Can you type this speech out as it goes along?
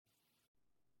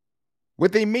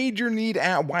With a major need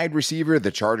at wide receiver, the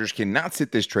Chargers cannot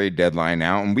sit this trade deadline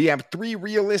out, and we have 3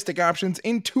 realistic options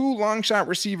and 2 long shot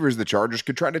receivers the Chargers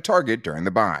could try to target during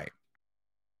the bye.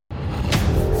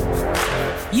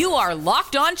 You are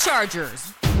Locked On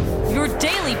Chargers, your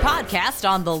daily podcast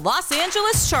on the Los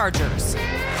Angeles Chargers,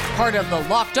 part of the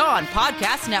Locked On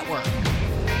Podcast Network,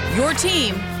 your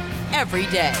team every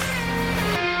day.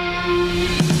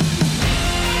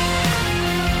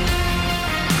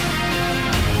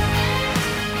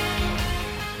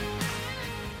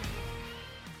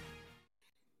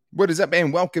 What is up,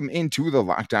 and welcome into the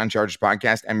Locked On Chargers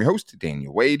podcast. I'm your host,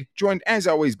 Daniel Wade, joined as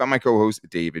always by my co-host,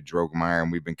 David Drogemeyer,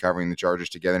 and we've been covering the Chargers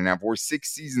together now for 6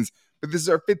 seasons, but this is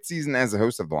our 5th season as the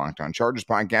host of the Locked On Chargers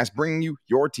podcast, bringing you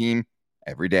your team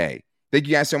every day. Thank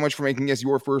you guys so much for making us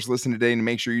your first listen today, and to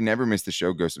make sure you never miss the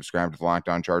show, go subscribe to the Locked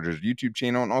On Chargers YouTube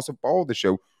channel, and also follow the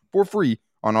show for free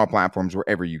on all platforms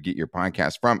wherever you get your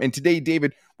podcast from. And today,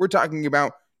 David, we're talking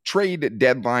about trade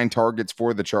deadline targets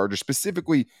for the Chargers,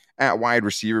 specifically at wide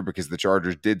receiver, because the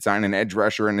Chargers did sign an edge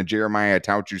rusher and a Jeremiah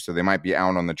Attaochu, so they might be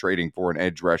out on the trading for an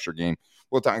edge rusher game.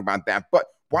 We'll talk about that, but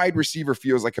wide receiver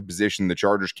feels like a position the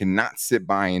Chargers cannot sit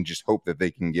by and just hope that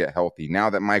they can get healthy. Now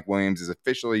that Mike Williams is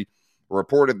officially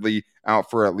reportedly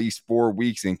out for at least 4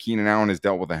 weeks and Keenan Allen has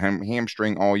dealt with a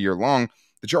hamstring all year long,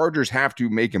 the Chargers have to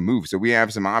make a move. So we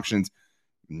have some options.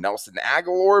 Nelson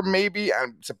Agholor, maybe.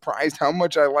 I'm surprised how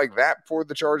much I like that for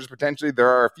the Chargers potentially. There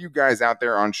are a few guys out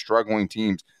there on struggling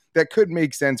teams that could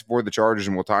make sense for the Chargers,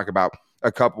 and we'll talk about a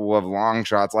couple of long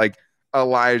shots like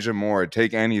Elijah Moore.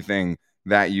 Take anything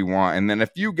that you want. And then a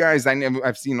few guys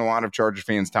I've seen a lot of Chargers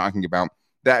fans talking about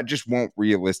that just won't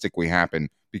realistically happen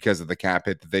because of the cap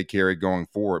hit that they carry going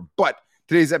forward. But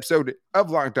today's episode of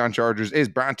Locked On Chargers is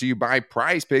brought to you by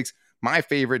Prize Picks, my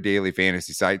favorite daily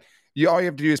fantasy site. All you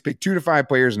have to do is pick 2 to 5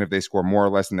 players, and if they score more or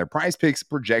less than their Prize Picks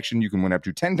projection, you can win up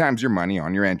to 10 times your money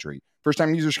on your entry.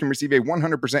 First-time users can receive a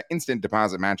 100% instant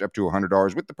deposit match up to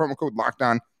 $100 with the promo code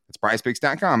LOCKEDON. That's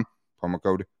prizepicks.com, promo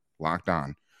code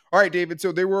LOCKEDON. All right, David,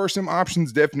 so there were some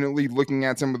options definitely looking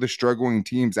at some of the struggling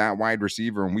teams at wide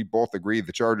receiver, and we both agree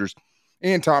the Chargers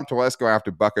and Tom Telesco have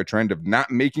to buck a trend of not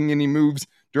making any moves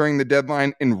during the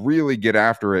deadline and really get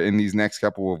after it in these next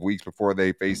couple of weeks before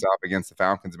they face off against the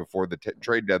Falcons before the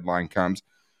trade deadline comes.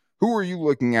 Who are you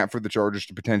looking at for the Chargers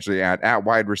to potentially add at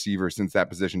wide receiver, since that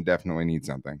position definitely needs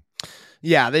something?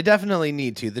 Yeah, they definitely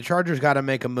need to. The Chargers got to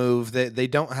make a move. They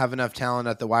don't have enough talent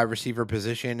at the wide receiver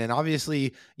position, and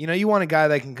obviously, you want a guy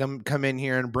that can come in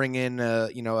here and bring in,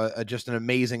 just an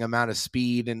amazing amount of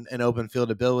speed and open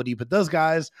field ability. But those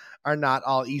guys are not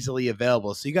all easily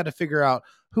available, so you got to figure out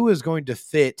who is going to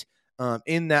fit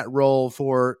in that role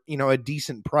for a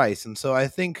decent price. And so I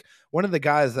think one of the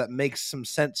guys that makes some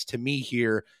sense to me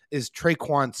here is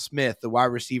Tre'Quan Smith, the wide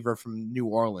receiver from New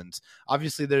Orleans.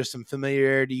 Obviously, there's some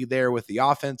familiarity there with the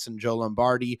offense and Joe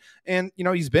Lombardi. And,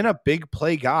 he's been a big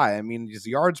play guy. I mean, his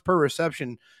yards per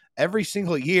reception every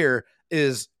single year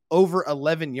is over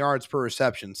 11 yards per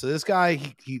reception. So this guy,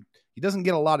 he doesn't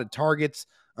get a lot of targets.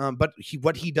 But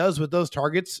what he does with those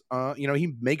targets,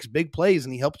 he makes big plays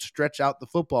and he helps stretch out the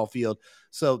football field.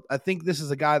 So I think this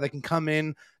is a guy that can come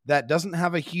in that doesn't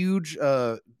have a huge,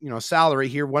 salary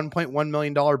here, $1.1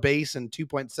 million base and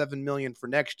 $2.7 million for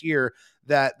next year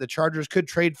that the Chargers could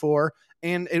trade for.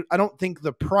 And I don't think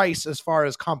the price as far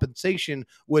as compensation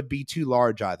would be too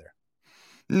large either.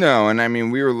 No, and I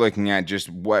mean, we were looking at just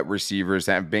what receivers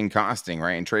have been costing,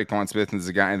 right? And Tre'Quan Smith is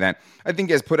a guy that I think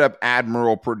has put up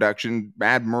admirable production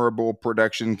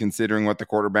considering what the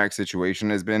quarterback situation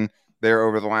has been there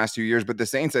over the last 2 years. But the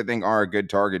Saints, I think, are a good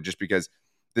target just because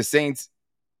the Saints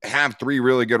have 3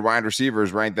 really good wide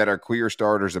receivers, right, that are clear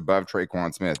starters above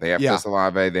Tre'Quan Smith. They have Chris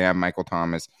Olave, they have Michael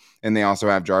Thomas, and they also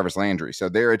have Jarvis Landry. So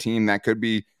they're a team that could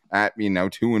be at,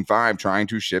 2-5 trying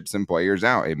to ship some players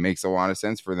out. It makes a lot of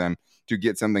sense for them to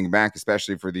get something back,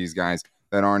 especially for these guys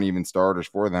that aren't even starters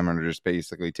for them and are just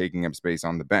basically taking up space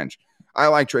on the bench. I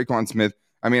like Tre'Quan Smith.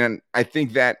 I mean, I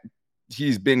think that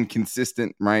he's been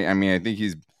consistent, right? I mean, I think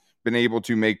he's been able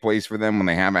to make plays for them when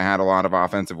they haven't had a lot of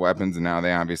offensive weapons, and now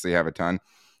they obviously have a ton.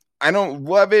 I don't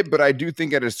love it, but I do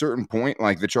think at a certain point,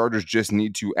 like, the Chargers just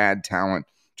need to add talent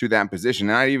to that position.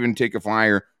 And I'd even take a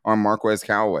flyer on Marquez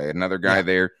Callaway, another guy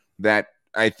there that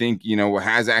I think,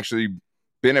 has actually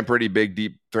been a pretty big,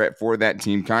 deep threat for that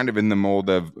team, kind of in the mold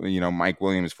of, Mike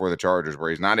Williams for the Chargers, where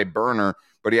he's not a burner,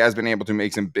 but he has been able to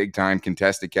make some big-time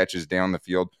contested catches down the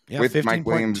field with Mike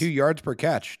Williams. 15.2 yards per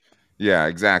catch. Yeah,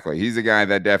 exactly. He's a guy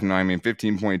that definitely,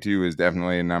 15.2 is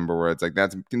definitely a number where it's like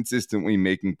that's consistently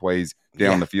making plays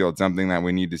down the field, something that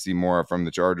we need to see more of from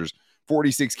the Chargers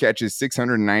 46 catches,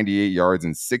 698 yards,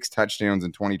 and 6 touchdowns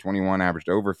in 2021, averaged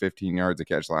over 15 yards a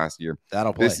catch last year.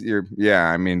 That'll play. This year, yeah,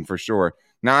 I mean, for sure.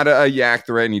 Not a yak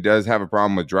threat, and he does have a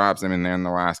problem with drops. I mean, in the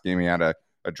last game, he had a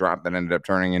drop that ended up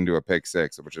turning into a pick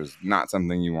six, which is not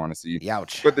something you want to see.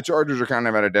 Ouch. But the Chargers are kind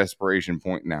of at a desperation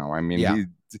point now. I mean,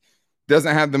 he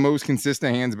doesn't have the most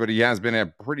consistent hands, but he has been a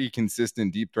pretty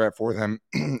consistent deep threat for them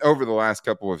over the last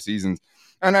couple of seasons.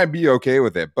 And I'd be okay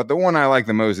with it. But the one I like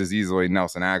the most is easily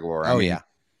Nelson Agholor. I mean,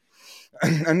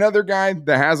 another guy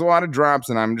that has a lot of drops,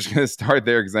 and I'm just going to start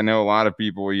there because I know a lot of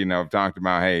people, have talked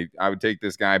about, hey, I would take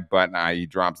this guy, but he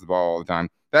drops the ball all the time.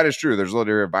 That is true. There's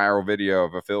literally a viral video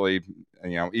of a Philly,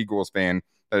 Eagles fan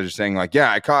that is just saying, like,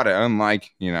 yeah, I caught it, unlike,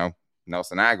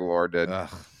 Nelson Agholor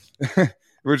did,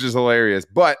 which is hilarious.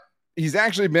 But he's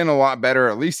actually been a lot better.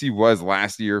 At least he was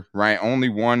last year, right? Only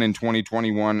won in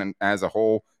 2021 as a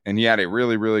whole. And he had a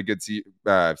really, really good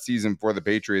season for the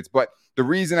Patriots. But the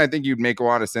reason I think you'd make a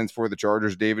lot of sense for the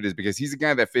Chargers, David, is because he's a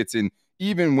guy that fits in.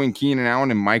 Even when Keenan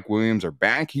Allen and Mike Williams are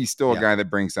back, he's still a guy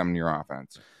that brings something to your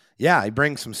offense. Yeah, he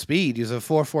brings some speed. He's a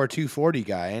 4.4 240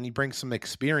 guy, and he brings some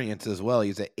experience as well.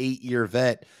 He's an 8-year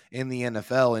vet in the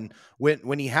NFL. And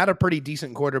when he had a pretty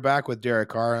decent quarterback with Derek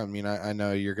Carr, I mean, I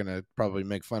know you're going to probably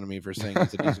make fun of me for saying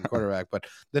he's a decent quarterback, but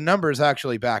the numbers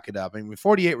actually back it up. I mean,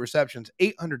 48 receptions,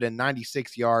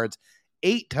 896 yards,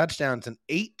 8 touchdowns, and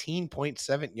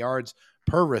 18.7 yards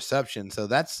per reception. So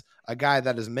that's a guy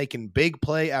that is making big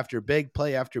play after big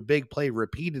play after big play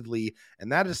repeatedly,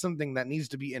 and that is something that needs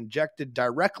to be injected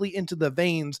directly into the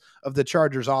veins of the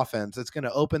Chargers offense. It's going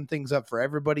to open things up for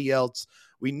everybody else.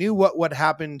 We knew what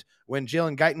happened when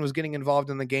Jalen Guyton was getting involved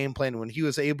in the game plan, when he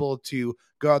was able to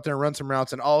go out there and run some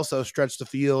routes and also stretch the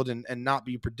field and not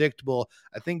be predictable.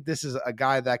 I think this is a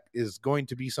guy that is going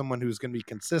to be someone who's going to be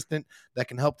consistent, that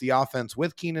can help the offense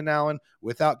with Keenan Allen.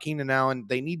 Without Keenan Allen,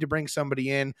 they need to bring somebody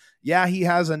in. Yeah, he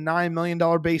has a $9 million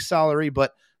base salary,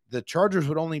 but the Chargers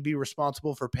would only be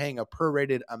responsible for paying a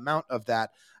prorated amount of that.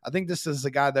 I think this is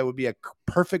a guy that would be a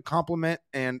perfect complement,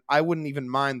 and I wouldn't even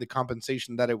mind the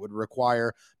compensation that it would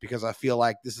require, because I feel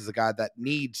like this is a guy that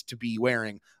needs to be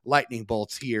wearing lightning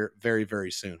bolts here very,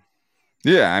 very soon.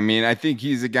 Yeah, I mean, I think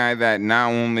he's a guy that not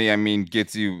only,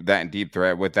 gets you that deep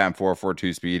threat with that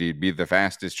 4.42 speed. He'd be the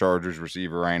fastest Chargers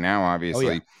receiver right now, obviously.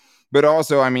 Oh, yeah. But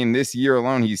also, this year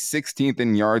alone, he's 16th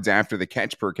in yards after the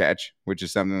catch per catch, which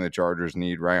is something the Chargers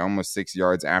need, right? Almost 6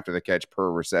 yards after the catch per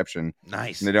reception.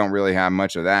 Nice. And they don't really have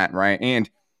much of that, right? And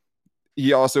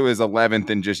he also is 11th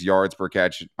in just yards per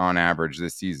catch on average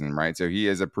this season, right? So he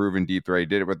is a proven deep threat. He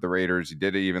did it with the Raiders. He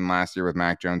did it even last year with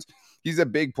Mac Jones. He's a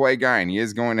big play guy, and he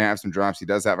is going to have some drops. He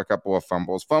does have a couple of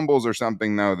fumbles. Fumbles are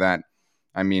something, though, that,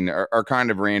 are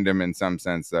kind of random in some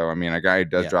sense, though. A guy who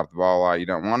does drop the ball a lot, you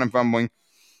don't want him fumbling.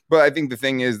 But I think the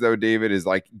thing is, though, David, is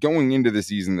like going into the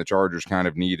season, the Chargers kind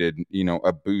of needed,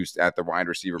 a boost at the wide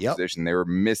receiver position. They were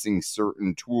missing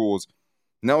certain tools.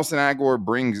 Nelson Agholor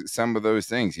brings some of those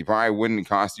things. He probably wouldn't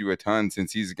cost you a ton,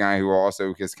 since he's a guy who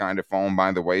also has kind of fallen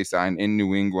by the wayside in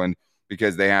New England,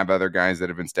 because they have other guys that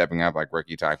have been stepping up, like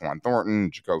Ricky Tyquan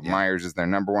Thornton. Jacoby Myers is their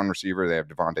number one receiver. They have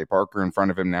Devontae Parker in front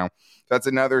of him now. That's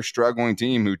another struggling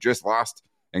team who just lost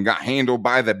and got handled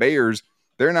by the Bears.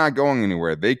 They're not going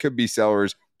anywhere. They could be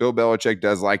sellers. Bill Belichick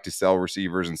does like to sell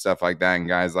receivers and stuff like that, and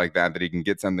guys like that he can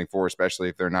get something for, especially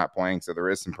if they're not playing. So there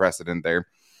is some precedent there.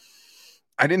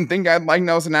 I didn't think I'd like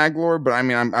Nelson Agholor, but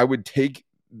I would take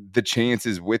the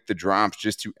chances with the drops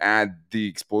just to add the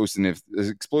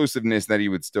explosiveness that he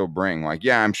would still bring. Like,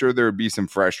 yeah, I'm sure there would be some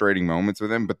frustrating moments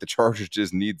with him, but the Chargers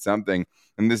just need something.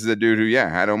 And this is a dude who,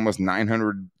 had almost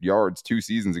 900 yards 2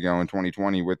 seasons ago in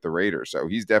 2020 with the Raiders. So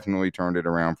he's definitely turned it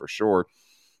around for sure.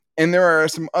 And there are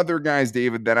some other guys,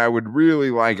 David, that I would really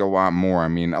like a lot more.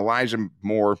 Elijah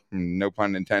Moore, no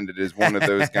pun intended, is one of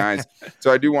those guys.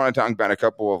 So I do want to talk about a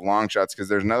couple of long shots, because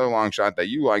there's another long shot that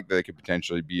you like that could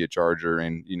potentially be a Charger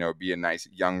and, be a nice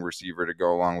young receiver to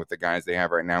go along with the guys they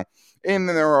have right now. And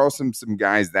then there are also some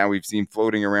guys that we've seen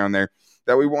floating around there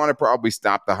that we want to probably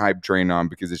stop the hype train on,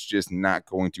 because it's just not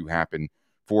going to happen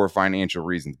for financial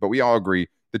reasons. But we all agree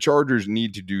the Chargers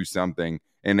need to do something.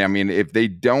 And if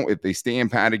they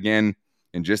stand pat again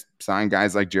and just sign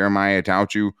guys like Jeremiah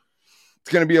Tauchu,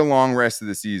 it's going to be a long rest of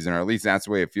the season, or at least that's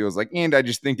the way it feels like. And I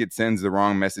just think it sends the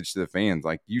wrong message to the fans.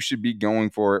 Like, you should be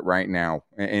going for it right now.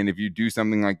 And if you do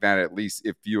something like that, at least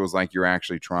it feels like you're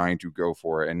actually trying to go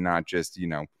for it and not just,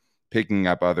 picking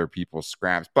up other people's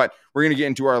scraps. But we're going to get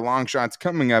into our long shots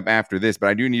coming up after this. But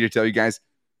I do need to tell you guys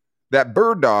that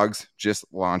Bird Dogs just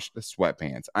launched the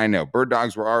sweatpants. I know Bird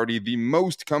Dogs were already the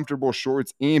most comfortable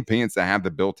shorts and pants that have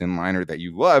the built-in liner that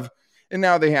you love. And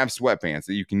now they have sweatpants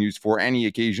that you can use for any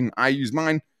occasion. I use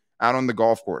mine. out on the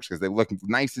golf course because they look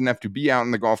nice enough to be out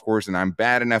on the golf course, and I'm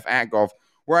bad enough at golf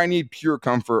where I need pure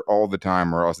comfort all the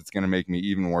time, or else it's going to make me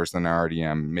even worse than I already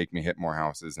am, make me hit more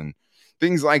houses and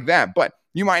things like that. But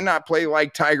you might not play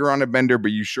like Tiger on a bender,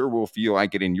 but you sure will feel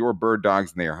like it in your bird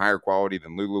dogs, and they are higher quality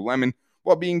than Lululemon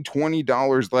while being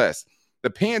 $20 less. The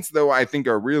pants, though, I think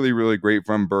are really, really great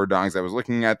from Bird Dogs. I was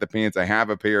looking at the pants. I have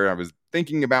a pair. I was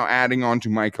thinking about adding on to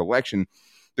my collection.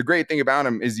 The great thing about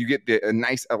them is you get a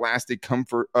nice elastic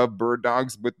comfort of Bird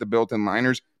Dogs with the built-in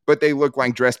liners, but they look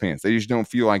like dress pants. They just don't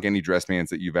feel like any dress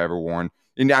pants that you've ever worn.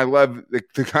 And I love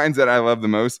the kinds that I love the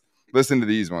most. Listen to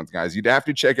these ones, guys. You'd have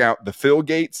to check out the Phil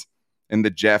Gates and the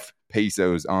Jeff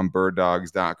Pesos on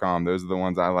birddogs.com. Those are the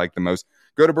ones I like the most.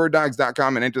 Go to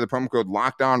birddogs.com and enter the promo code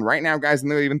LOCKEDON right now, guys, and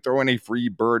they'll even throw in a free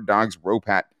Bird Dogs rope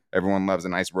hat. Everyone loves a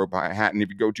nice rope hat, and if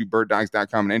you go to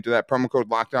birddogs.com and enter that promo code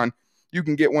LOCKEDON, you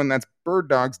can get one. That's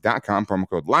birddogs.com, promo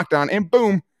code LOCKEDON, and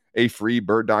boom, a free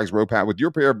Bird Dogs rope hat with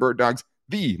your pair of Bird Dogs,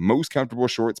 the most comfortable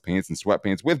shorts, pants, and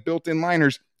sweatpants with built-in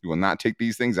liners. You will not take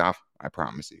these things off, I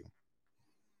promise you.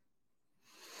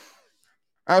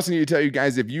 I also need to tell you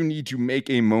guys, if you need to make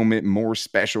a moment more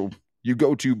special, you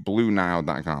go to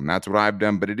BlueNile.com. That's what I've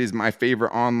done, but it is my favorite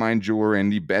online jeweler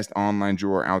and the best online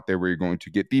jeweler out there where you're going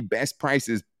to get the best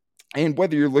prices. And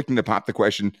whether you're looking to pop the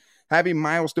question, have a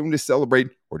milestone to celebrate,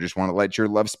 or just want to let your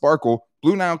love sparkle,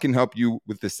 Blue Nile can help you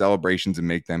with the celebrations and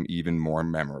make them even more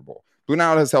memorable. Blue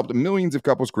Nile has helped millions of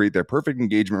couples create their perfect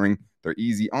engagement ring. Their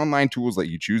easy online tools let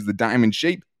you choose the diamond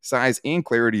shape, size, and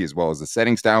clarity, as well as the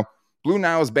setting style. Blue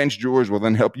Nile's bench jewelers will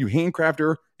then help you handcraft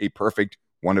her a perfect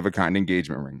one-of-a-kind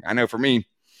engagement ring. I know for me,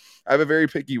 I have a very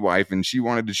picky wife, and she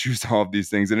wanted to choose all of these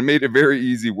things, and it made it very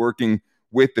easy working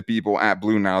with the people at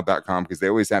BlueNile.com because they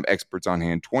always have experts on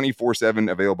hand,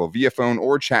 24/7 available via phone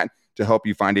or chat to help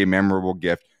you find a memorable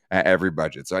gift at every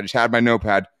budget. So I just had my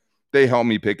notepad. They helped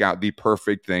me pick out the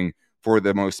perfect thing for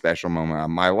the most special moment of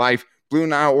my life. Blue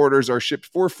Nile orders are shipped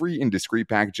for free in discreet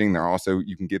packaging.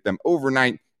 You can get them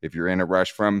overnight if you're in a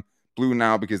rush from Blue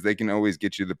Nile, because they can always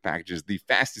get you the packages the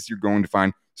fastest you're going to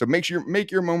find. So make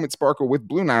your moment sparkle with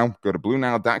Blue Nile. Go to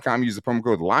BlueNile.com, use the promo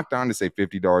code LOCKEDON to save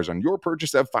 $50 on your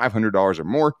purchase of $500 or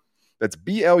more. That's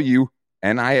BLUNILE.com,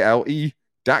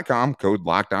 code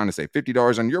LOCKEDON to save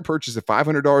 $50 on your purchase of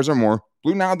 $500 or more.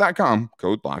 BlueNile.com,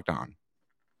 code LOCKEDON.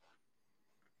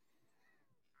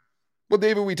 Well,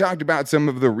 David, we talked about some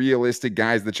of the realistic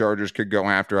guys the Chargers could go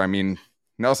after. I mean,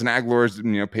 Nelson Aguilar's,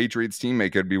 Patriots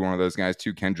teammate could be one of those guys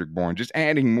too, Kendrick Bourne. Just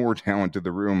adding more talent to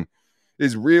the room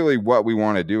is really what we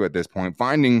want to do at this point.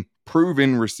 Finding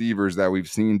proven receivers that we've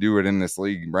seen do it in this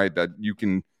league, right? That you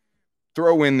can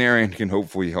throw in there and can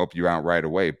hopefully help you out right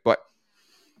away. But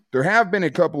there have been a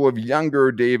couple of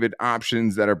younger David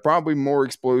options that are probably more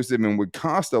explosive and would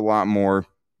cost a lot more.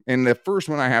 And the first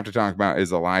one I have to talk about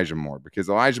is Elijah Moore, because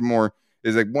Elijah Moore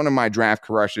is like one of my draft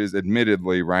crushes,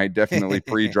 admittedly, right? Definitely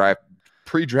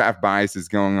pre-draft bias is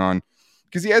going on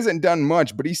because he hasn't done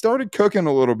much, but he started cooking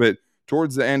a little bit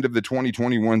towards the end of the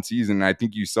 2021 season. And I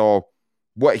think you saw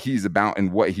what he's about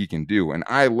and what he can do. And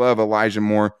I love Elijah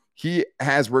Moore. He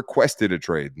has requested a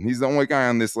trade. He's the only guy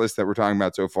on this list that we're talking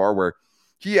about so far where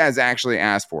he has actually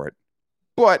asked for it.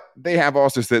 But they have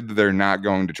also said that they're not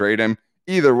going to trade him.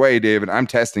 Either way, David, I'm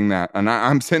testing that. And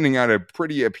I'm sending out a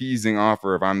pretty appeasing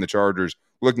offer if I'm the Chargers,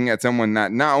 looking at someone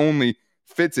that not only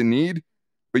fits a need,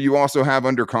 but you also have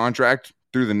under contract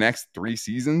through the next 3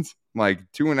 seasons, like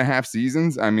 2.5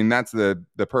 seasons. I mean, that's the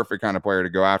perfect kind of player to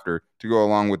go after to go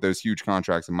along with those huge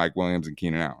contracts of Mike Williams and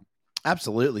Keenan Allen.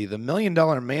 Absolutely. The $1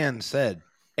 Million Man said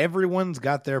everyone's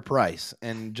got their price.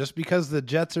 And just because the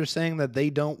Jets are saying that they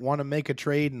don't want to make a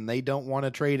trade and they don't want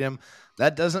to trade him,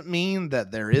 that doesn't mean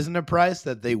that there isn't a price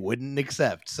that they wouldn't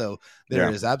accept. So there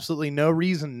is absolutely no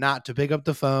reason not to pick up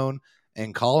the phone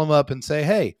and call him up and say,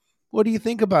 hey, what do you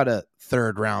think about a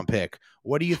 3rd round pick?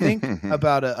 What do you think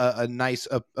about a nice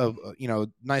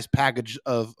package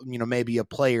of, maybe a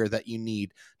player that you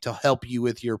need to help you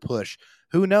with your push?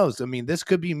 Who knows? I mean, this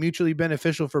could be mutually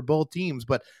beneficial for both teams,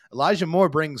 but Elijah Moore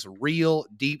brings real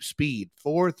deep speed,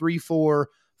 4.34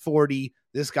 40.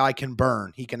 This guy can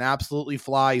burn. He can absolutely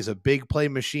fly. He's a big play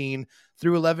machine.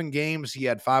 Through 11 games, he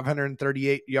had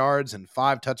 538 yards and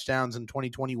 5 touchdowns in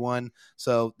 2021.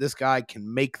 So this guy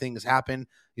can make things happen.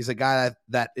 He's a guy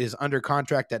that is under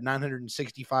contract at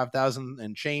 $965,000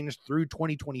 and change through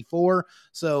 2024.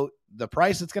 So the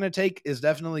price it's going to take is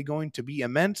definitely going to be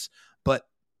immense. But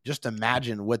just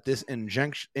imagine what this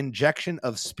injection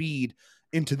of speed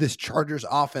into this Chargers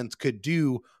offense could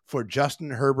do for Justin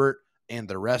Herbert and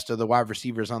the rest of the wide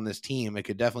receivers on this team. It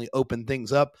could definitely open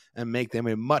things up and make them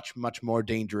a much, much more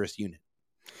dangerous unit.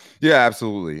 Yeah,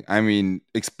 absolutely. I mean,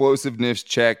 explosiveness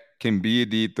check, can be a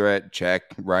deep threat, check,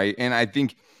 right? And I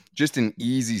think just an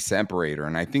easy separator.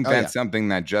 And I think that's something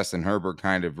that Justin Herbert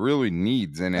kind of really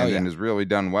needs and has really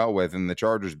done well with. And the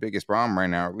Chargers' biggest problem right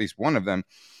now, or at least one of them,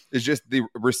 is just the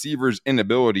receiver's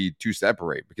inability to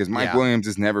separate, because Mike Williams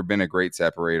has never been a great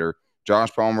separator.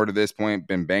 Josh Palmer to this point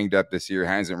been banged up this year,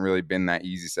 hasn't really been that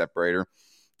easy separator.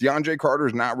 DeAndre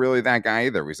Carter's not really that guy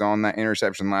either. We saw in that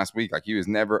interception last week, like he was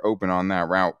never open on that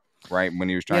route, right? When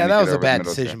he was trying to get over the middle. Yeah, that was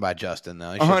a bad decision by Justin,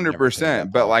 though.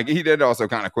 100%. But like he did also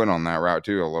kind of quit on that route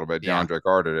too a little bit. DeAndre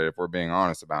Carter did, if we're being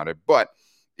honest about it. But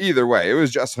either way, it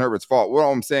was Justin Herbert's fault. What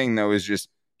I'm saying though is just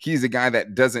he's a guy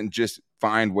that doesn't just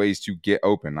find ways to get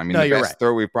open. I mean, the best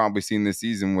throw we've probably seen this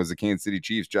season was the Kansas City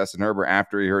Chiefs. Justin Herbert,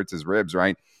 after he hurts his ribs,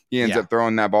 right? He ends up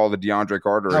throwing that ball to DeAndre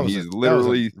Carter, and he's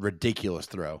literally ridiculous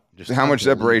throw. Just how much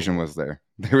separation was there?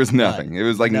 There was nothing. It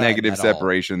was like negative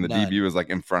separation. The DB was like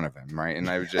in front of him, right? And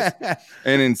I was just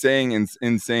an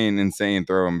insane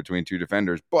throw in between two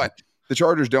defenders. But the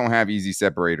Chargers don't have easy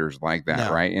separators like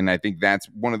that, right? And I think that's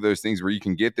one of those things where you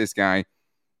can get this guy.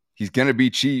 He's going to be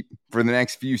cheap for the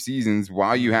next few seasons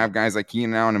while you have guys like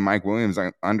Keenan Allen and Mike Williams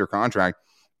under contract.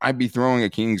 I'd be throwing a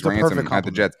king's ransom at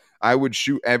the Jets. I would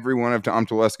shoot every one of Tom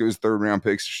Telesco's third-round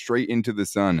picks straight into the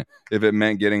sun if it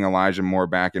meant getting Elijah Moore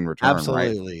back in return.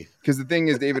 Absolutely. Right? Because the thing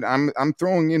is, David, I'm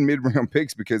throwing in mid-round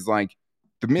picks because, like,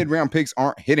 the mid-round picks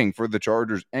aren't hitting for the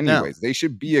Chargers anyways. They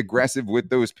should be aggressive with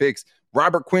those picks.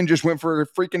 Robert Quinn just went for a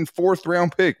freaking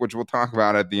fourth-round pick, which we'll talk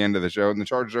about at the end of the show. And the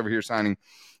Chargers over here signing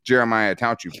Jeremiah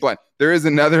Tauchu. But there is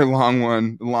another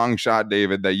long shot,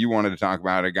 David, that you wanted to talk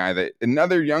about,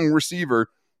 another young receiver,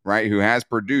 right, who has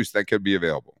produced that could be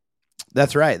available.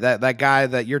 That's right. That guy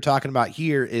that you're talking about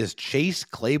here is Chase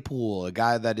Claypool, a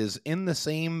guy that is in the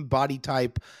same body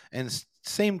type and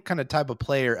same kind of type of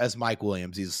player as Mike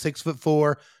Williams. He's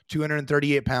 6'4",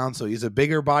 238 pounds. So he's a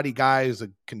bigger body guy. He's a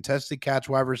contested catch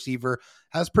wide receiver,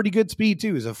 has pretty good speed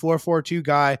too. He's a 4.42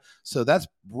 guy. So that's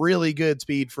really good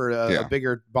speed for a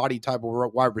bigger body type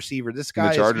of wide receiver. This guy,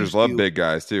 the Chargers love big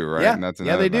guys too, right? Yeah, and that's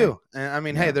they do. And I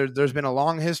mean, hey, there's been a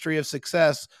long history of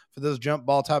success for those jump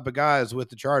ball type of guys with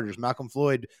the Chargers. Malcolm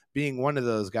Floyd being one of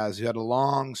those guys who had a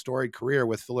long storied career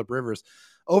with Phillip Rivers.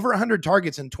 Over 100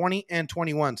 targets in 20 and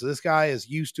 21. So this guy is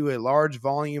used to a large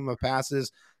volume of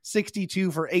passes,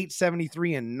 62 for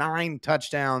 873 and 9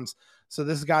 touchdowns. So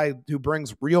this is a guy who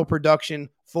brings real production,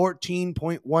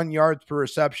 14.1 yards per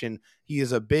reception. He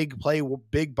is a big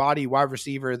body wide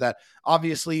receiver that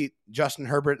obviously Justin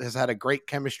Herbert has had a great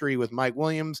chemistry with Mike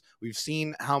Williams. We've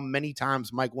seen how many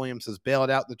times Mike Williams has bailed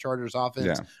out the Chargers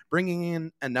offense, bringing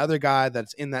in another guy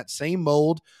that's in that same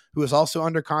mold, who is also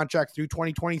under contract through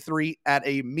 2023 at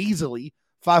a measly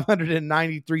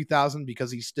 $593,000 because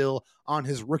he's still on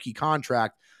his rookie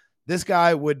contract. This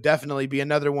guy would definitely be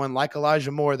another one like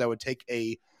Elijah Moore that would take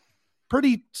a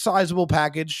pretty sizable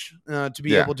package to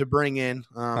be able to bring in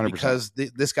because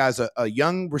this guy's a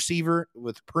young receiver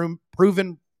with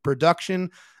proven production,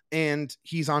 and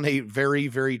he's on a very,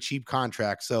 very cheap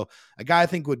contract. So a guy I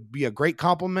think would be a great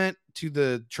compliment to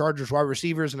the Chargers wide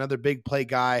receivers, another big play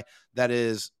guy that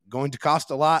is going to cost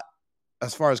a lot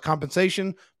as far as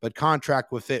compensation, but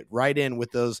contract would fit right in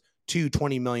with those two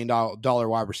 $20 million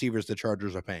wide receivers the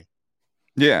Chargers are paying.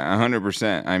 Yeah,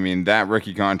 100%. I mean, that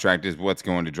rookie contract is what's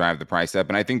going to drive the price up.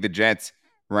 And I think the Jets,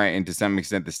 right, and to some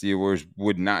extent the Steelers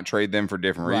would not trade them for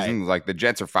different reasons. Like the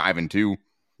Jets are 5-2,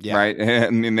 right? I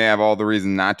mean, they have all the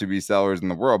reason not to be sellers in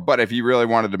the world. But if he really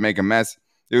wanted to make a mess,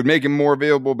 it would make him more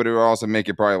available, but it would also make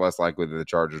it probably less likely that the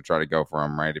Chargers try to go for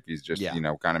him, right? If he's just,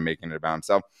 kind of making it about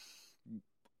himself.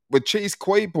 With Chase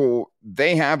Claypool,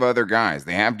 they have other guys.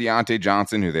 They have Deontay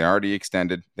Johnson, who they already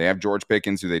extended. They have George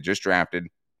Pickens, who they just drafted,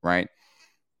 right?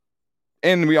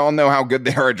 And we all know how good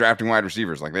they are at drafting wide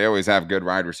receivers. Like, they always have good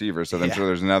wide receivers. So I'm sure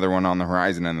there's another one on the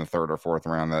horizon in the third or fourth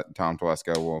round that Tom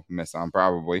Telesco will miss on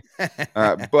probably.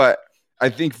 But I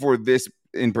think for this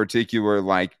in particular,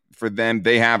 like for them,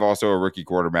 they have also a rookie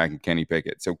quarterback in Kenny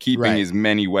Pickett. So keeping as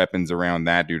many weapons around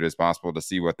that dude as possible to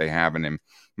see what they have in him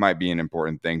might be an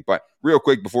important thing. But real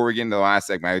quick, before we get into the last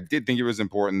segment, I did think it was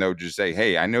important, though, to just say,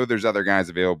 hey, I know there's other guys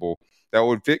available that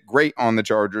would fit great on the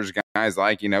Chargers, guys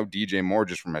like, DJ Moore,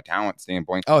 just from a talent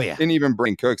standpoint. Oh, yeah. And even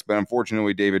Brandon Cooks. But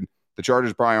unfortunately, David, the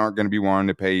Chargers probably aren't going to be wanting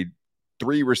to pay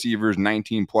 3 receivers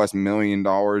 $19+ million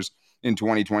in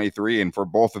 2023. And for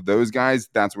both of those guys,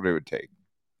 that's what it would take.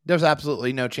 There's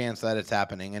absolutely no chance that it's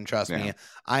happening. And trust me,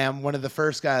 I am one of the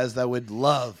first guys that would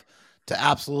love to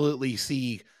absolutely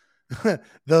see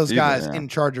those guys in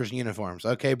Chargers uniforms.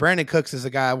 Okay. Brandon Cooks is a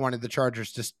guy I wanted the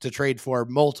Chargers to trade for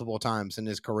multiple times in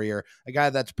his career. A guy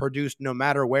that's produced no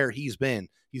matter where he's been.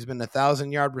 He's been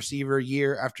 1,000-yard receiver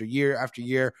year after year after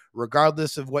year,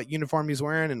 regardless of what uniform he's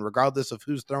wearing and regardless of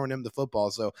who's throwing him the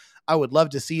football. So I would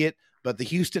love to see it, but the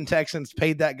Houston Texans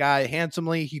paid that guy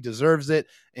handsomely. He deserves it,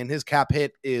 and his cap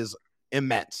hit is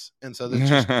immense. And so it's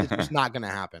just not going to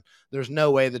happen. There's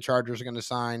no way the Chargers are going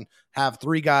to have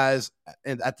three guys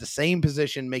at the same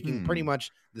position making pretty much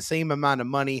the same amount of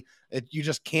money. You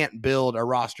just can't build a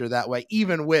roster that way,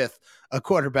 even with a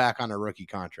quarterback on a rookie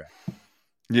contract.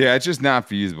 Yeah, it's just not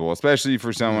feasible, especially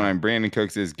for someone. I mean, Brandon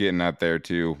Cooks is getting up there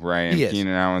too, right? And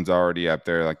Keenan Allen's already up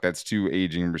there. Like, that's two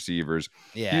aging receivers.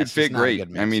 Yeah, he'd fit great.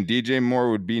 I mean, DJ Moore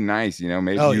would be nice. You know,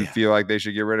 maybe you feel like they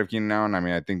should get rid of Keenan Allen. I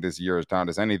mean, I think this year has taught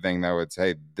us anything, though. It's,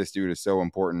 hey, this dude is so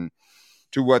important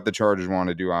to what the Chargers want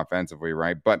to do offensively,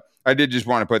 right? But I did just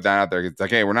want to put that out there. It's like,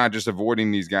 hey, we're not just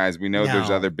avoiding these guys. We know there's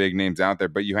other big names out there,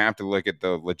 but you have to look at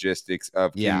the logistics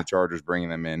of can the Chargers bringing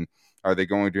them in. Are they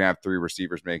going to have three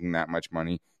receivers making that much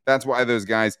money? That's why those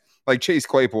guys like Chase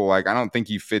Claypool, like, I don't think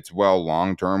he fits well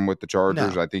long-term with the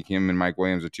Chargers. I think him and Mike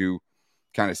Williams are two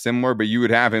kind of similar, but you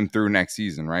would have him through next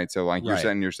season, right? So, like, you're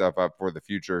setting yourself up for the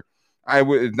future.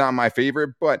 It's not my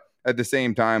favorite, but at the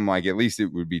same time, like, at least it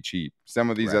would be cheap.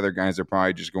 Some of these other guys are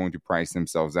probably just going to price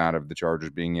themselves out of the Chargers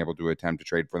being able to attempt to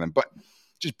trade for them. But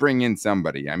just bring in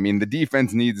somebody. I mean, the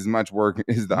defense needs as much work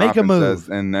as the offense does,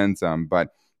 and then some. But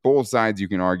both sides, you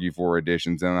can argue for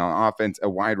additions. And on offense, a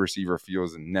wide receiver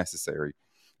feels necessary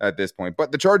at this point.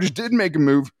 But the Chargers did make a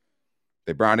move.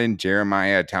 They brought in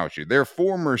Jeremiah Attaochu, their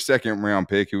former second-round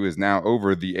pick, who is now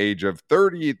over the age of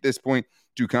 30 at this point,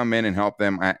 to come in and help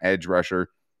them at edge rusher.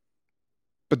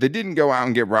 But they didn't go out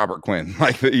and get Robert Quinn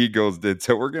like the Eagles did.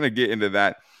 So we're going to get into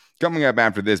that coming up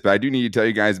after this. But I do need to tell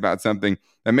you guys about something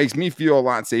that makes me feel a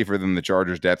lot safer than the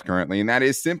Chargers' depth currently, and that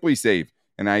is SimpliSafe.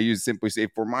 And I use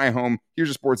SimpliSafe for my home.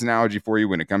 Here's a sports analogy for you.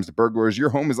 When it comes to burglars, your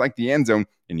home is like the end zone,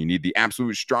 and you need the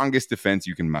absolute strongest defense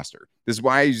you can muster. This is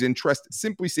why I use and trust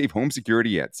SimpliSafe Home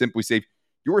Security at SimpliSafe.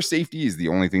 Your safety is the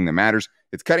only thing that matters.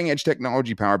 It's cutting-edge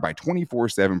technology powered by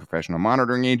 24/7 professional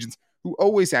monitoring agents who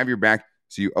always have your back,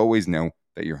 so you always know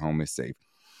that your home is safe.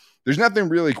 There's nothing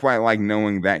really quite like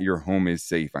knowing that your home is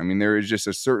safe. I mean, there is just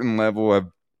a certain level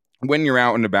of when you're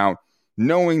out and about,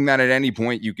 knowing that at any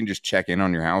point you can just check in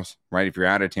on your house, right? If you're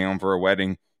out of town for a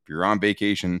wedding, if you're on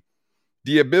vacation,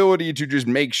 the ability to just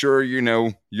make sure, you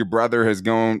know, your brother has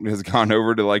gone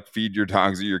over to like feed your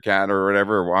dogs or your cat or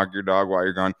whatever, or walk your dog while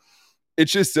you're gone.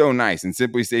 It's just so nice. And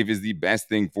SimpliSafe is the best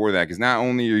thing for that, because not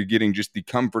only are you getting just the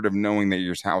comfort of knowing that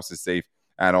your house is safe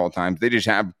at all times, they just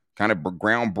have kind of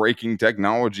groundbreaking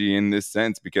technology in this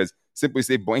sense, because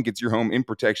SimpliSafe blankets your home in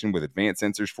protection with advanced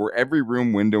sensors for every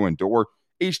room, window, and door,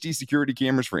 HD security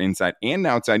cameras for inside and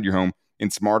outside your home,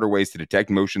 and smarter ways to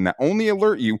detect motion that only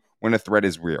alert you when a threat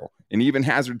is real, and even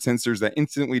hazard sensors that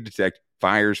instantly detect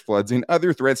fires, floods, and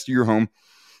other threats to your home.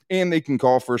 And they can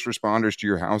call first responders to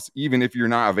your house, even if you're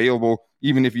not available,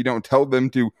 even if you don't tell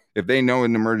them to. If they know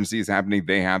an emergency is happening,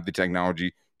 they have the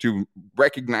technology to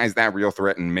recognize that real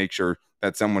threat and make sure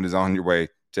that someone is on your way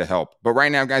to help. But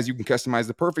right now, guys, you can customize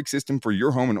the perfect system for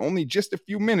your home in only just a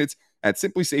few minutes at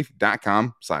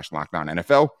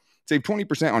simplisafe.com/LockedOnNFL. Save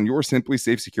 20% on your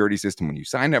SimpliSafe security system when you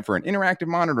sign up for an interactive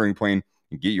monitoring plan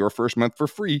and get your first month for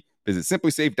free. Visit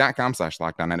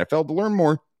simplisafe.com/LockedOnNFL to learn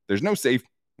more. There's no safe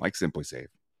like SimpliSafe.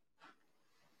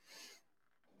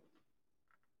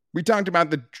 We talked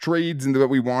about the trades and what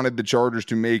we wanted the Chargers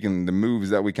to make and the moves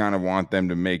that we kind of want them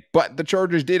to make. But the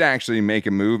Chargers did actually make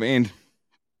a move, and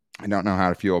I don't know how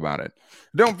to feel about it.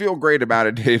 I don't feel great about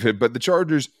it, David, but the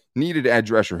Chargers needed edge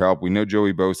rusher help. We know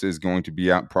Joey Bosa is going to be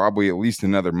out probably at least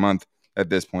another month at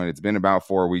this point. It's been about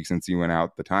 4 weeks since he went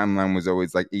out. The timeline was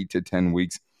always like 8 to 10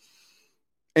 weeks.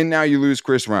 And now you lose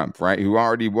Chris Rumph, right, who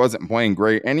already wasn't playing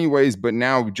great anyways, but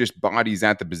now just bodies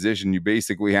at the position. You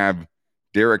basically have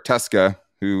Derek Tuska,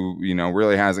 who, you know,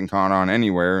 really hasn't caught on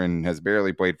anywhere and has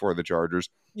barely played for the Chargers.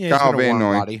 Yeah, Kyle Van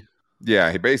Noy.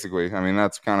 Yeah, he basically, I mean,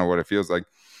 that's kind of what it feels like.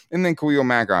 And then Khalil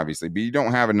Mack, obviously. But you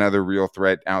don't have another real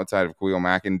threat outside of Khalil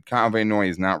Mack. And Kyle Van Noy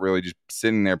is not really just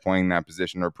sitting there playing that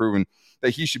position or proving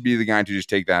that he should be the guy to just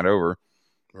take that over.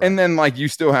 Right. And then, like, you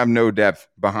still have no depth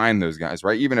behind those guys,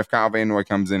 right? Even if Kyle Van Noy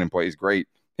comes in and plays great,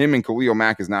 him and Khalil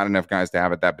Mack is not enough guys to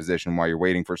have at that position while you're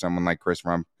waiting for someone like Chris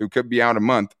Rumph, who could be out a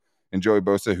month, and Joey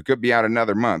Bosa, who could be out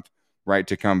another month, right,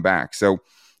 to come back. So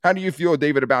how do you feel,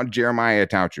 David, about Jeremiah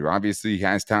Attaochu? Obviously, he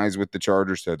has ties with the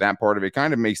Chargers, so that part of it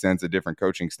kind of makes sense, a different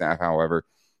coaching staff, however.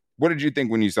 What did you think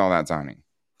when you saw that signing?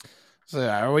 So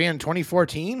are we in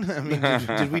 2014? I mean,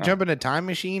 did we jump in a time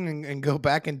machine and go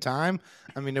back in time?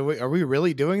 I mean, are we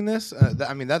really doing this?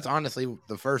 I mean, that's honestly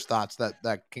the first thoughts that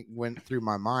went through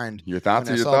my mind. Your thoughts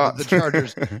when are I your saw thoughts. That the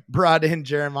Chargers brought in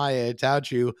Jeremiah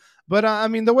Tauchu. But I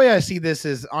mean, the way I see this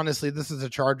is honestly, this is the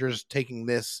Chargers taking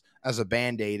this as a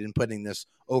Band-Aid and putting this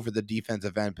over the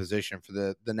defensive end position for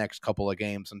the next couple of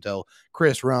games until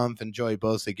Chris Rumph and Joey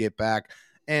Bosa get back.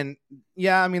 And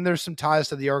yeah, I mean, there's some ties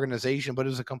to the organization, but it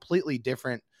was a completely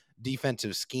different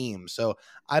defensive scheme. So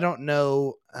I don't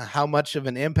know how much of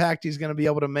an impact he's going to be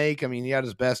able to make. I mean, he had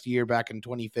his best year back in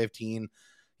 2015.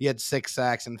 He had 6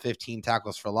 sacks and 15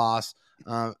 tackles for loss.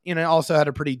 Also had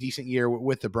a pretty decent year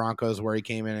with the Broncos where he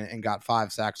came in and got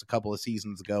 5 sacks a couple of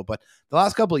seasons ago. But the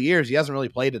last couple of years, he hasn't really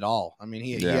played at all. I mean,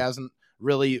 he hasn't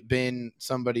really been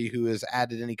somebody who has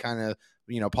added any kind of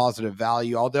positive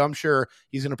value, although I'm sure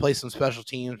he's going to play some special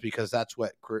teams because that's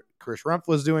what Chris Rumph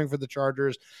was doing for the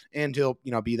Chargers, and he'll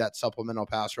be that supplemental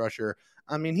pass rusher.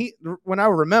 I mean, when I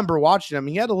remember watching him,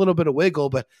 he had a little bit of wiggle,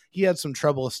 but he had some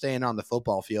trouble staying on the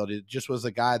football field. It just was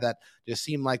a guy that just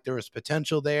seemed like there was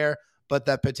potential there, but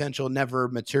that potential never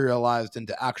materialized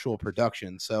into actual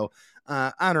production. So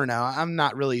I don't know. I'm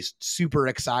not really super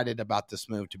excited about this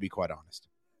move, to be quite honest.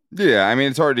 Yeah, I mean,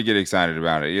 it's hard to get excited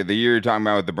about it. The year you're talking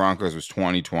about with the Broncos was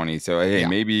 2020. So, hey,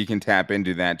 maybe he can tap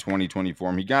into that 2020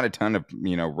 form. He got a ton of,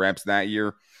 reps that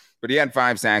year, but he had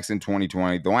 5 sacks in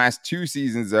 2020. The last 2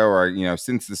 seasons, though, are,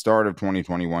 since the start of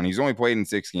 2021. He's only played in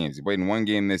 6 games. He played in 1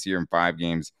 game this year and 5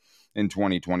 games in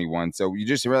 2021. So you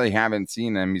just really haven't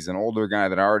seen him. He's an older guy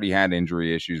that already had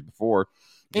injury issues before.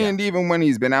 Yeah. And even when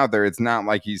he's been out there, it's not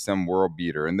like he's some world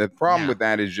beater. And the problem with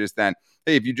that is just that,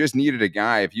 hey, if you just needed a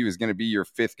guy, if he was going to be your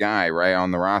 5th guy, right,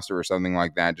 on the roster or something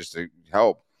like that, just to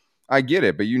help, I get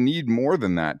it. But you need more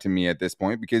than that to me at this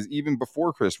point, because even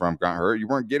before Chris Rumph got hurt, you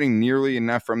weren't getting nearly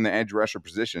enough from the edge rusher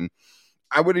position.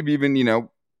 I would have even,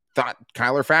 thought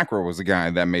Kyler Fackrell was a guy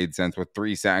that made sense with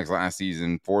 3 sacks last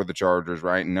season for the Chargers,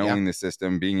 right? Knowing the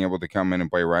system, being able to come in and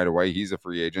play right away. He's a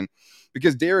free agent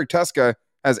because Derek Tuska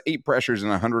has 8 pressures and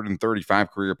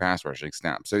 135 career pass rushing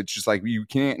snaps. So it's just like you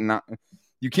can't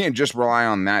just rely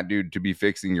on that dude to be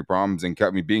fixing your problems and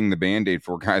being the Band-Aid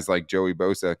for guys like Joey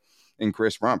Bosa and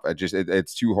Chris Rumph.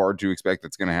 It's too hard to expect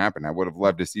that's going to happen. I would have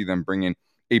loved to see them bring in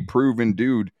a proven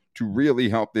dude to really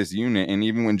help this unit. And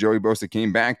even when Joey Bosa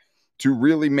came back, to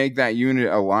really make that unit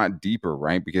a lot deeper,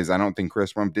 right? Because I don't think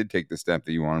Chris Rumph did take the step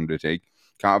that you want him to take.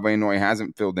 Kyle Van Noy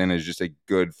hasn't filled in as just a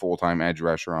good full-time edge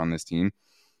rusher on this team.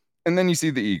 And then you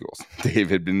see the Eagles.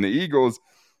 David, and the Eagles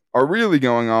are really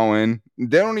going all in.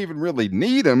 They don't even really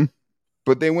need him,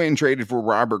 but they went and traded for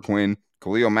Robert Quinn,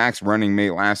 Khalil Mack's running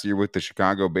mate last year with the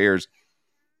Chicago Bears.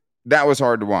 That was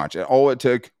hard to watch. All it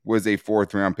took was a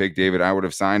 4th-round pick, David. I would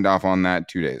have signed off on that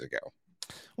 2 days ago.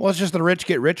 Well, it's just the rich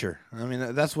get richer. I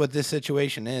mean, that's what this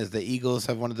situation is. The Eagles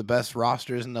have one of the best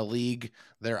rosters in the league.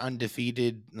 They're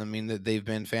undefeated. I mean, they've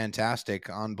been fantastic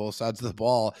on both sides of the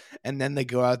ball. And then they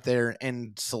go out there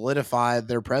and solidify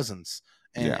their presence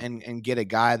and get a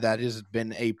guy that has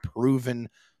been a proven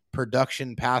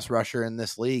production pass rusher in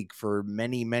this league for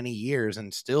many, many years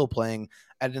and still playing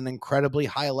at an incredibly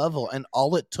high level. And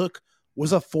all it took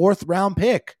was a 4th-round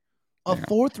pick. A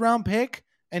 4th-round pick.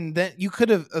 And then you could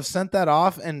have sent that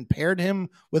off and paired him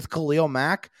with Khalil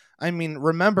Mack. I mean,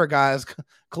 remember, guys,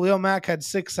 Khalil Mack had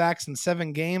 6 sacks in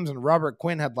 7 games, and Robert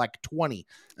Quinn had like 20.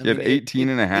 He had 18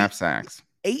 and a half sacks.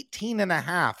 18 and a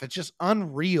half. It's just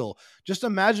unreal. Just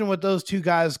imagine what those 2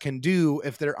 guys can do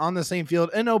if they're on the same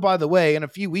field. And oh, by the way, in a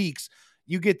few weeks,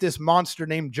 you get this monster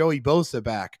named Joey Bosa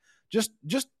back. Just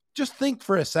think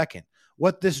for a second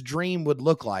what this dream would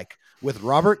look like with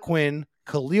Robert Quinn,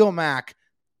 Khalil Mack,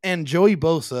 and Joey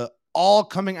Bosa all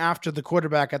coming after the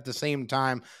quarterback at the same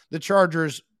time. The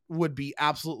Chargers would be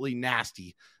absolutely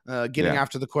nasty getting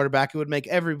after the quarterback. It would make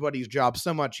everybody's job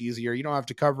so much easier. You don't have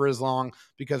to cover as long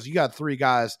because you got 3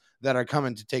 guys that are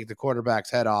coming to take the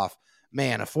quarterback's head off.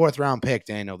 Man, a 4th-round pick,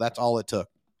 Daniel. That's all it took.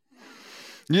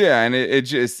 Yeah, and it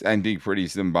just, I think, pretty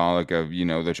symbolic of,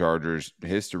 the Chargers'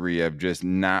 history of just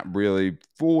not really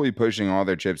fully pushing all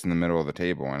their chips in the middle of the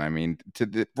table. And I mean,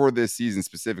 for this season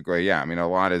specifically, a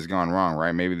lot has gone wrong,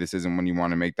 right? Maybe this isn't when you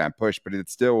want to make that push, but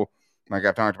it's still, like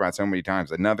I've talked about so many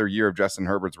times, another year of Justin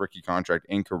Herbert's rookie contract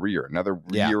and career, another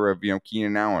year of,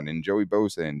 Keenan Allen and Joey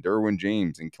Bosa and Derwin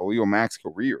James and Khalil Mack's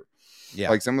career. Yeah.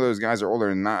 Like some of those guys are older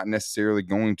and not necessarily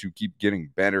going to keep getting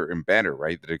better and better,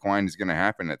 right? The decline is going to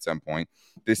happen at some point.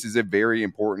 This is a very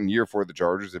important year for the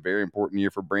Chargers, a very important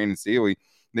year for Brandon Staley.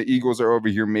 The Eagles are over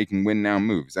here making win now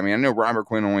moves. I mean, I know Robert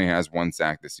Quinn only has 1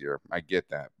 sack this year. I get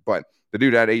that. But the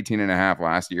dude had 18 and a half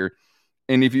last year.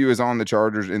 And if he was on the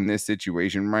Chargers in this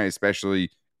situation, right,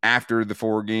 especially after the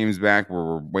 4 games back where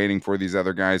we're waiting for these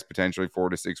other guys potentially 4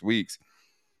 to 6 weeks,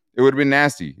 it would have been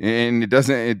nasty. And it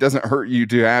doesn't hurt you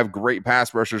to have great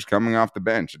pass rushers coming off the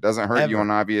bench. It doesn't hurt you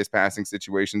on obvious passing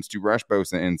situations to rush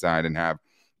Bosa inside and have,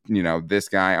 this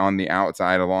guy on the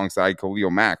outside alongside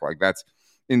Khalil Mack. Like, that's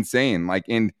insane. Like,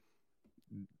 in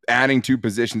adding 2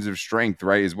 positions of strength,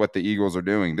 right, is what the Eagles are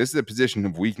doing. This is a position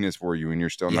of weakness for you, and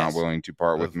you're still not willing to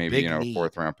part with maybe, a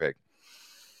 4th round pick.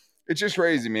 It's just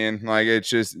crazy, man. Like, it's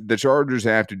just the Chargers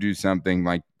have to do something.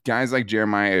 Like, guys like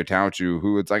Jeremiah Attaochu,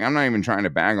 who it's like, I'm not even trying to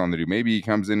bag on the dude. Maybe he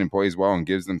comes in and plays well and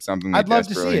gives them something they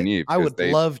desperately need. I would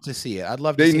love to see it. I'd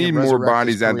love to see they need more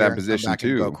bodies at that position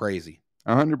too. Go crazy.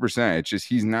 100%. It's just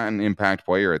he's not an impact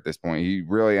player at this point. He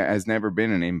really has never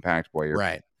been an impact player.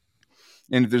 Right.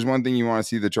 And if there's one thing you want to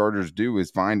see the Chargers do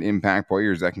is find impact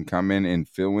players that can come in and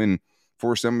fill in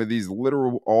for some of these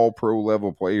literal all-pro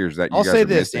level players that you guys are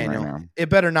missing right now. It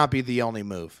better not be the only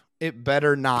move. It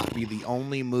better not be the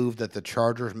only move that the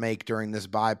Chargers make during this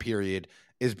bye period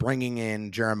is bringing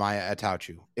in Jeremiah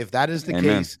Attaochu. If that is the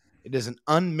case, it is an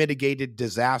unmitigated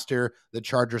disaster. The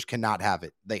Chargers cannot have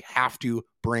it. They have to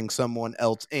bring someone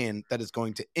else in that is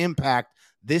going to impact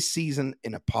this season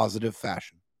in a positive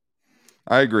fashion.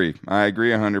 I agree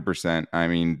 100%. I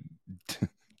mean,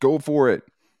 go for it.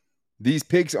 These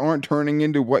picks aren't turning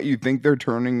into what you think they're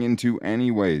turning into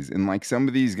anyways. And like, some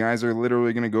of these guys are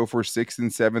literally going to go for 6th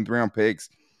and 7th round picks.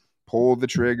 Pull the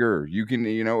trigger. You can,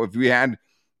 if we had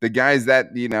the guys that,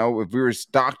 if we were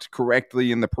stocked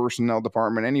correctly in the personnel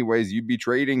department anyways, you'd be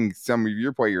trading some of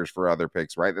your players for other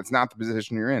picks, right? That's not the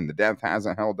position you're in. The depth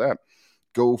hasn't held up.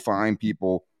 Go find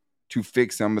people to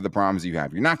fix some of the problems you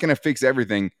have. You're not going to fix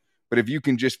everything, but if you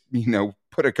can just,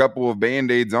 put a couple of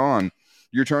Band-Aids on,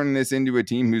 you're turning this into a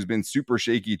team who's been super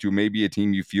shaky to maybe a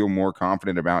team you feel more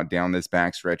confident about down this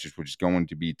back stretch, which is going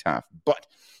to be tough. But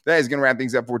that is going to wrap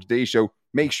things up for today's show.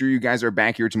 Make sure you guys are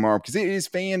back here tomorrow because it is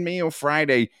Fan Mail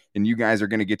Friday, and you guys are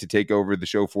going to get to take over the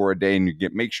show for a day. And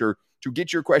make sure to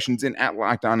get your questions in at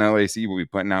Locked On LAC. We'll be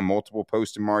putting out multiple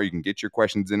posts tomorrow. You can get your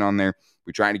questions in on there.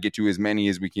 We try to get to as many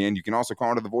as we can. You can also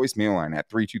call to the voicemail line at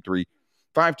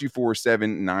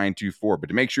 323-524-7924. But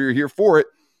to make sure you're here for it,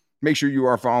 make sure you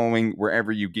are following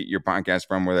wherever you get your podcast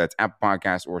from, whether that's Apple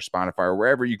Podcasts or Spotify or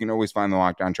wherever. You can always find the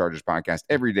Locked On Chargers podcast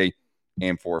every day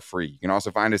and for free. You can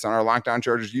also find us on our Locked On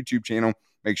Chargers YouTube channel.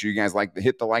 Make sure you guys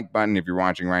hit the like button if you're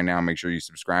watching right now. Make sure you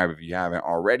subscribe if you haven't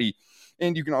already.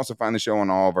 And you can also find the show on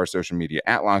all of our social media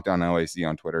at Locked On LAC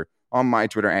on Twitter, on my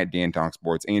Twitter at Dan Talk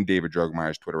Sports, and David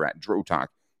Drogemeyer's Twitter at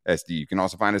DroTalkSD. You can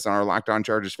also find us on our Locked On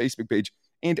Chargers Facebook page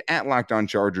and at Locked On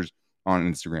Chargers on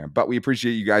Instagram. But we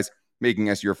appreciate you guys making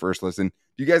us your first listen. If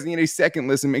you guys need a second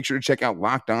listen, make sure to check out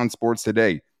Locked On Sports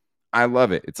Today. I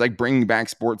love it. It's like bringing back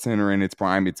SportsCenter in its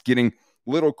prime. It's getting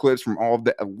little clips from all of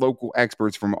the local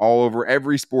experts from all over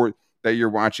every sport that you're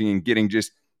watching and getting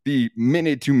just the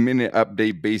minute-to-minute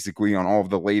update basically on all of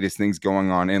the latest things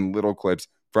going on and little clips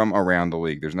from around the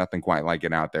league. There's nothing quite like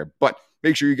it out there. But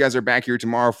make sure you guys are back here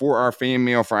tomorrow for our Fan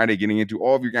Mail Friday, getting into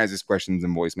all of your guys' questions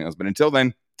and voicemails. But until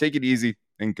then, take it easy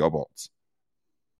and go Bolts.